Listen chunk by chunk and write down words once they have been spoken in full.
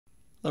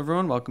Hello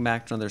everyone, welcome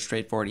back to another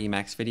straightforward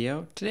Emacs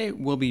video. Today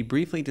we'll be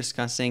briefly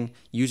discussing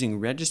using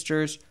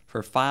registers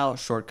for file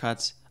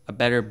shortcuts, a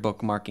better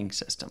bookmarking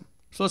system.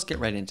 So let's get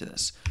right into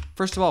this.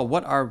 First of all,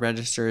 what are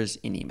registers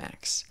in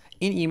Emacs?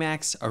 In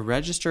Emacs, a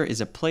register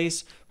is a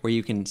place where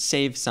you can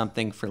save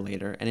something for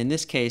later, and in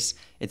this case,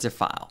 it's a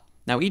file.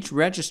 Now each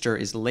register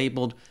is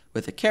labeled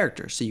with a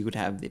character, so you could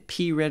have the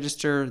P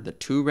register, the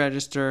to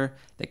register,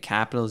 the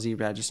capital Z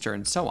register,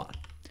 and so on.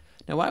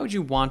 Now, why would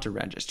you want a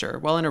register?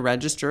 Well, in a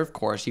register, of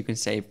course, you can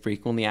save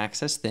frequently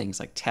accessed things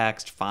like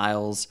text,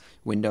 files,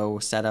 window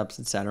setups,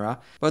 etc.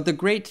 But the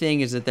great thing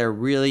is that they're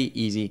really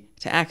easy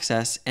to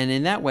access, and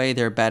in that way,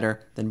 they're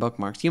better than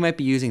bookmarks. You might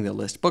be using the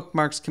list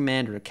bookmarks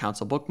command or to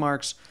cancel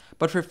bookmarks,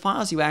 but for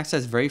files you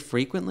access very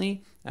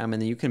frequently and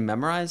that you can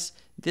memorize,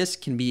 this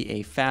can be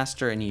a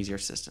faster and easier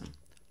system.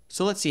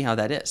 So let's see how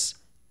that is.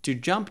 To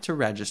jump to a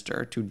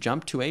register,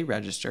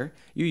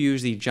 you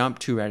use the jump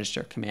to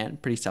register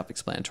command, pretty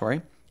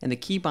self-explanatory. And the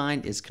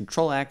keybind is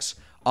Control-X,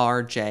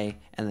 R, J,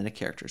 and then a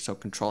character. So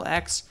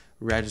Control-X,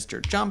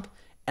 register jump,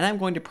 and I'm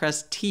going to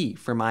press T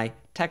for my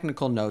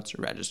technical notes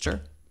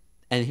register.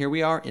 And here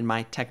we are in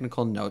my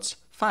technical notes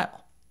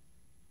file.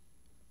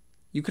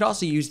 You could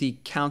also use the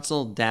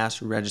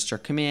cancel-register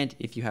command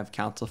if you have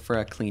cancel for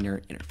a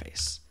cleaner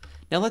interface.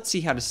 Now let's see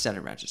how to set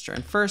a register.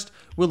 And first,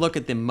 we'll look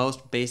at the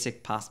most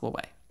basic possible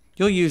way.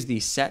 You'll use the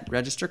set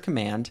register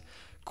command,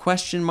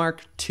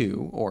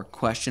 $2 or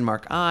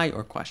 $I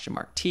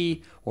or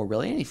 $T or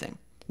really anything.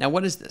 Now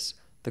what is this?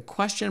 The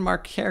question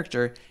mark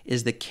character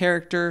is the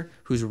character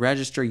whose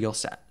register you'll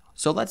set.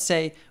 So let's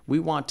say we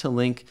want to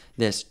link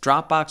this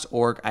Dropbox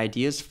org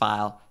ideas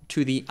file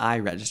to the I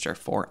register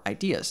for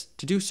ideas.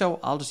 To do so,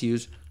 I'll just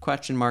use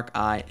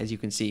 $I as you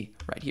can see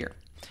right here.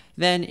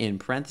 Then in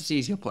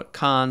parentheses, you'll put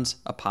cons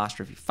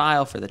apostrophe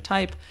file for the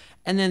type,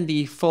 and then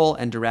the full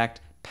and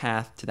direct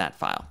path to that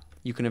file.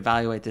 You can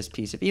evaluate this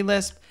piece of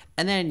eLisp,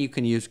 and then you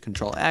can use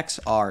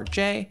Control-X, R,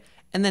 J,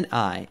 and then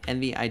I,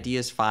 and the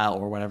ideas file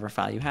or whatever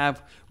file you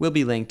have will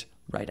be linked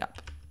right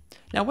up.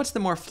 Now, what's the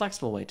more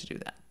flexible way to do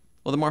that?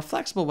 Well, the more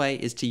flexible way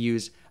is to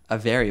use a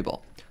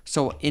variable.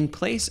 So in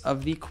place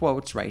of the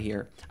quotes right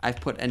here,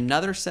 I've put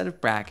another set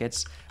of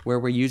brackets where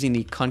we're using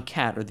the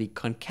concat or the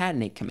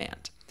concatenate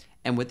command.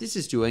 And what this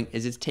is doing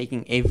is it's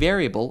taking a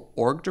variable,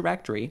 org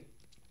directory,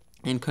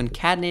 and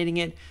concatenating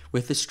it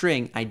with the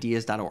string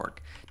ideas.org.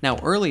 Now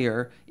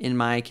earlier in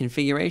my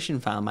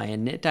configuration file, my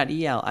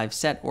init.el, I've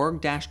set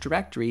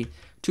org-directory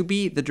to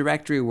be the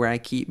directory where I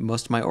keep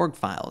most of my org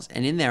files.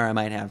 And in there I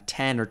might have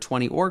 10 or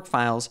 20 org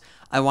files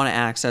I want to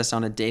access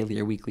on a daily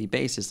or weekly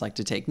basis, like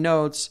to take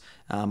notes,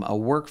 a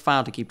work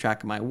file to keep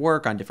track of my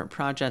work on different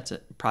projects,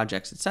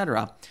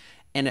 etc.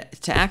 And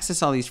to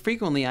access all these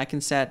frequently, I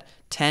can set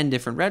 10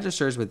 different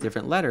registers with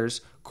different letters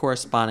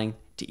corresponding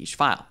to each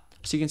file.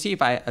 So you can see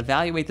if I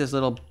evaluate this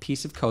little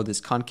piece of code, this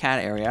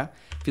concat area,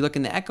 if you look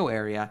in the echo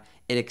area,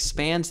 it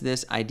expands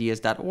this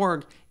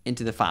ideas.org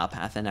into the file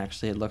path. And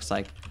actually it looks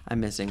like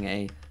I'm missing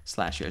a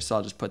slash here. So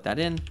I'll just put that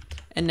in.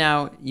 And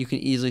now you can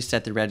easily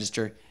set the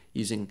register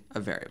using a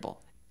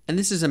variable. And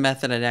this is a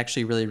method I'd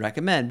actually really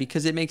recommend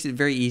because it makes it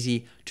very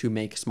easy to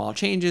make small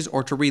changes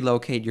or to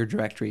relocate your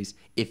directories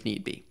if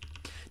need be.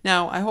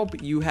 Now, I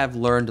hope you have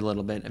learned a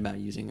little bit about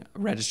using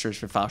registers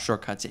for file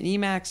shortcuts in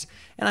Emacs,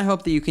 and I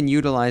hope that you can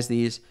utilize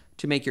these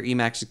to make your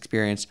Emacs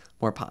experience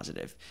more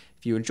positive.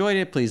 If you enjoyed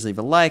it, please leave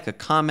a like, a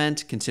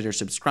comment, consider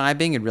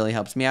subscribing. It really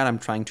helps me out. I'm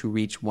trying to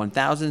reach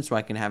 1,000 so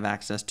I can have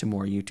access to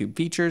more YouTube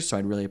features, so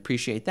I'd really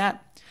appreciate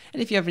that.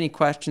 And if you have any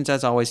questions,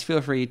 as always, feel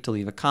free to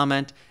leave a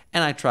comment,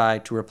 and I try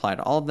to reply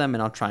to all of them,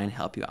 and I'll try and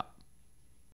help you out.